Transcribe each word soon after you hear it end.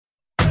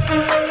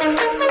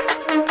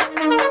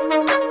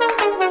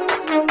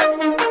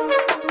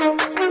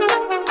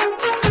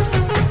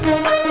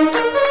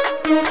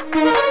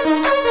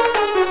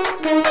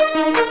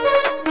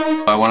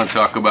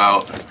talk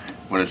about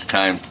when it's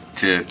time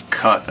to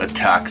cut a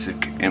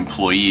toxic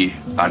employee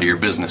out of your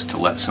business, to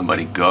let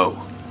somebody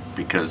go,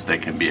 because they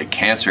can be a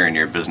cancer in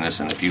your business,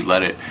 and if you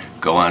let it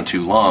go on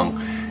too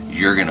long,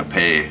 you're going to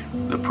pay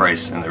the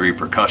price and the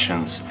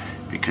repercussions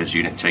because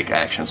you didn't take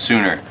action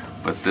sooner.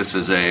 But this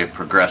is a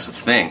progressive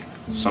thing.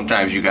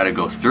 Sometimes you got to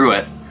go through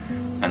it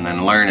and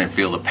then learn and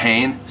feel the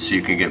pain so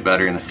you can get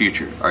better in the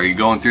future. Are you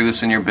going through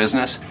this in your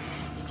business?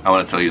 I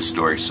want to tell you a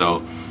story.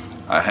 So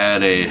I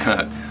had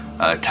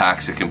a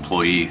toxic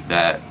employee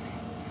that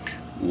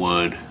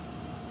would,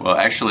 well,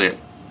 actually,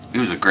 he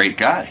was a great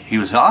guy. He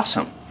was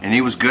awesome, and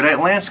he was good at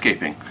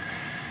landscaping.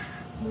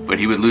 But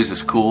he would lose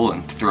his cool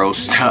and throw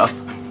stuff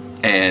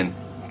and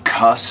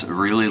cuss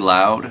really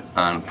loud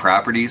on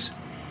properties.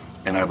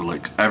 And I would,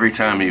 like, every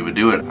time he would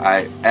do it,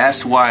 I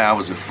asked why I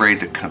was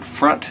afraid to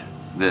confront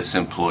this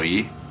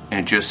employee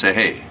and just say,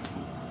 hey,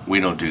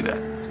 we don't do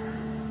that.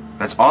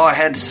 That's all I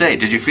had to say.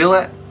 Did you feel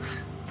that?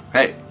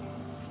 Hey,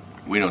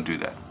 we don't do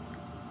that.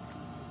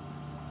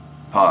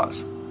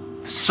 Pause.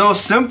 So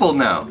simple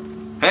now.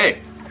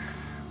 Hey,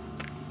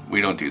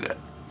 we don't do that.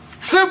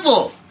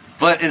 Simple!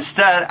 But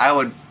instead, I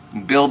would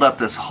build up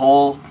this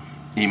whole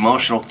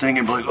emotional thing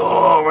and be like,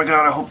 oh my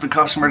God, I hope the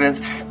customer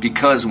didn't.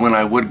 Because when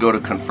I would go to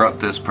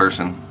confront this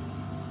person,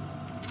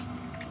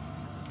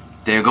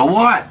 they would go,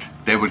 what?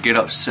 They would get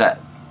upset,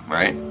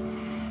 right?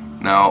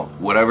 Now,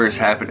 whatever has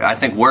happened, I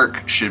think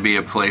work should be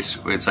a place,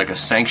 it's like a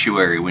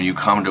sanctuary. When you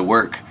come to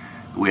work,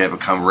 we have a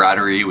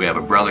camaraderie, we have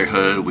a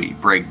brotherhood, we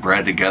break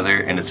bread together,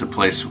 and it's a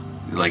place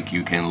like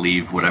you can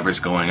leave whatever's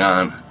going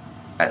on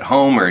at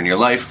home or in your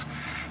life,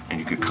 and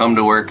you could come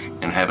to work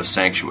and have a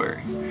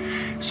sanctuary.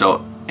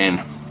 So,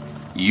 and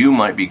you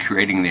might be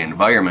creating the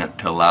environment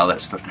to allow that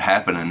stuff to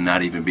happen and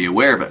not even be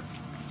aware of it.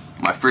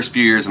 My first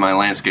few years of my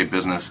landscape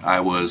business,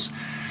 I was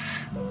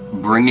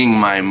bringing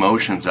my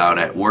emotions out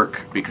at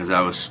work because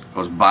I was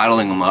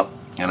bottling them up,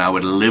 and I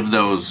would live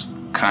those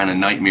kind of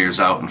nightmares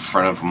out in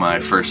front of my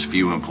first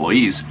few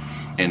employees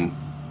and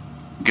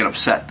get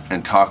upset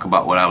and talk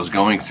about what I was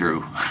going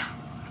through.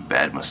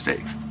 Bad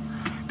mistake.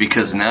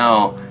 Because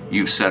now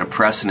you've set a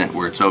precedent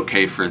where it's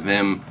okay for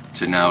them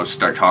to now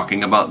start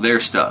talking about their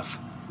stuff.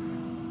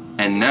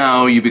 And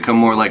now you become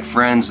more like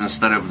friends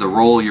instead of the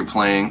role you're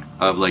playing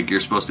of like you're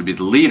supposed to be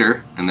the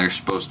leader and they're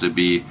supposed to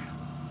be,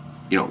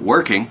 you know,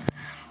 working,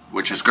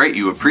 which is great.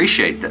 You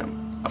appreciate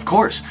them, of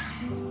course.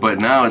 But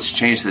now it's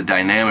changed the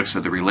dynamics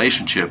of the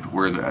relationship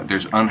where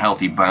there's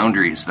unhealthy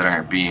boundaries that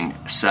aren't being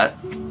set.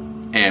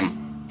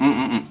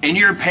 And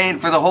you're paying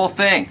for the whole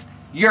thing.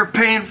 You're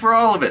paying for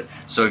all of it.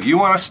 So if you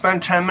want to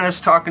spend 10 minutes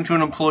talking to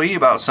an employee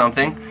about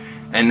something,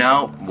 and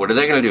now what are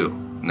they going to do?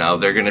 Now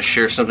they're going to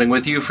share something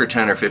with you for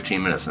 10 or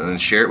 15 minutes and then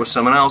share it with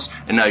someone else,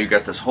 and now you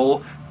got this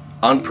whole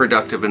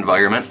unproductive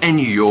environment and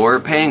you're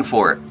paying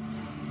for it.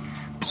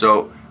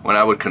 So when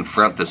I would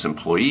confront this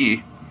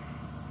employee,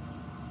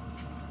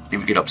 he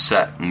would get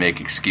upset and make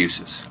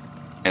excuses.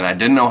 And I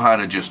didn't know how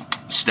to just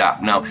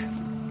stop. Now,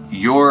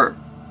 I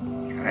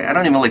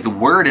don't even like the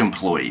word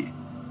employee.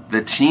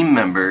 The team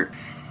member,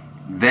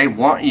 they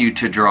want you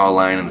to draw a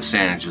line in the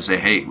sand and just say,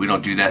 hey, we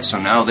don't do that.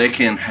 So now they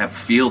can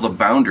feel the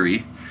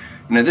boundary.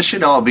 Now this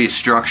should all be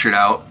structured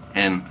out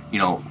and, you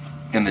know,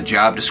 in the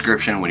job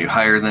description when you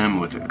hire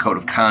them with a code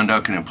of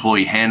conduct and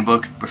employee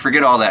handbook. But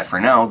forget all that for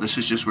now. This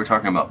is just, we're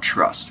talking about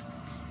trust.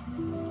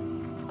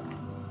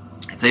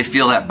 If they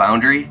feel that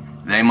boundary,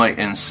 they might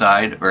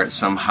inside or at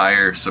some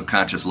higher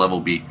subconscious level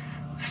be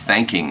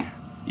thanking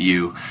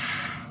you,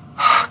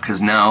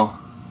 because now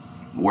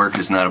work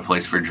is not a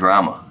place for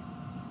drama.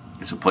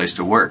 It's a place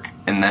to work,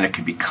 and then it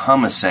could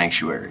become a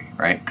sanctuary,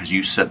 right? Because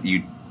you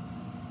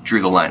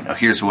drew the line. Now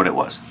here's what it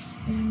was.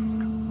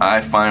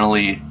 I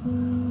finally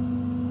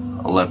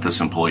let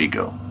this employee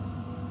go,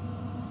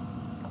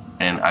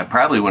 and I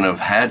probably wouldn't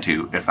have had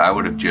to if I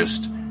would have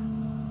just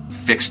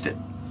fixed it.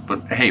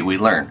 But hey, we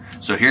learn.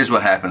 So here's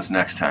what happens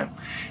next time.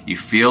 You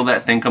feel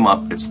that thing come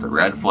up, it's the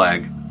red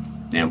flag.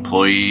 The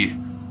employee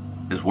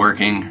is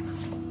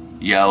working,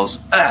 yells,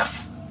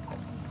 F.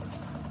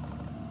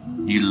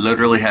 You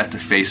literally have to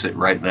face it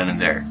right then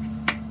and there.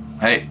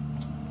 Hey,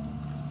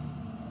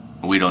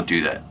 we don't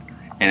do that.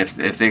 And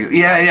if they,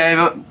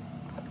 yeah,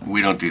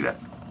 we don't do that.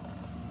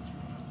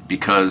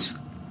 Because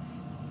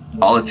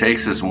all it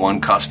takes is one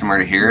customer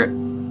to hear it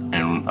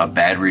and a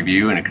bad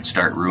review, and it could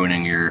start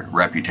ruining your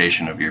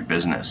reputation of your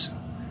business.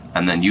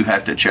 And then you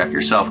have to check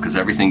yourself, because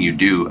everything you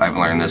do, I've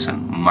learned this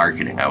in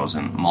marketing. I was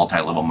in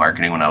multi-level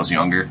marketing when I was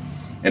younger,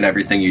 and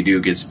everything you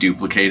do gets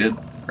duplicated,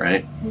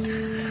 right?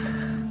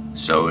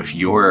 So if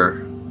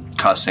you're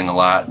cussing a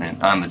lot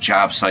and on the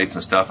job sites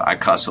and stuff, I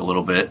cuss a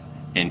little bit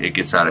and it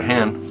gets out of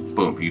hand,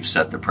 boom, you've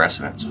set the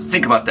precedent. So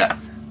think about that.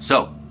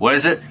 So what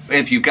is it?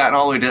 If you've gotten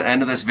all the way to the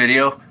end of this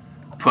video,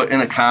 put in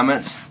the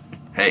comments,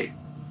 hey,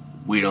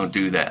 we don't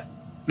do that.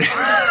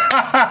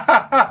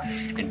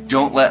 And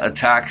don't let a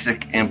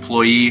toxic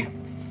employee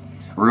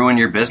ruin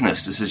your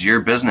business. This is your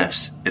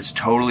business. It's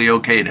totally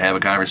okay to have a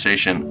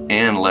conversation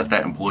and let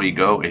that employee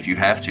go if you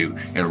have to,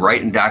 and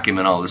write and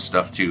document all this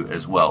stuff too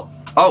as well.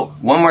 Oh,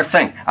 one more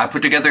thing. I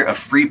put together a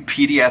free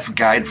PDF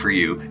guide for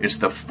you. It's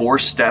the 4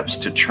 steps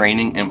to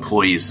training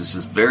employees. This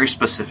is very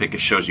specific.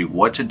 It shows you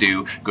what to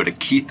do. Go to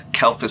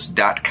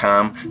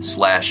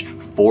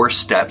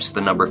keithkalfas.com/4steps,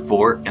 the number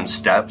 4 and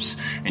steps,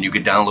 and you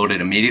can download it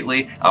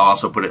immediately. I'll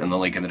also put it in the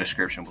link in the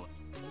description below.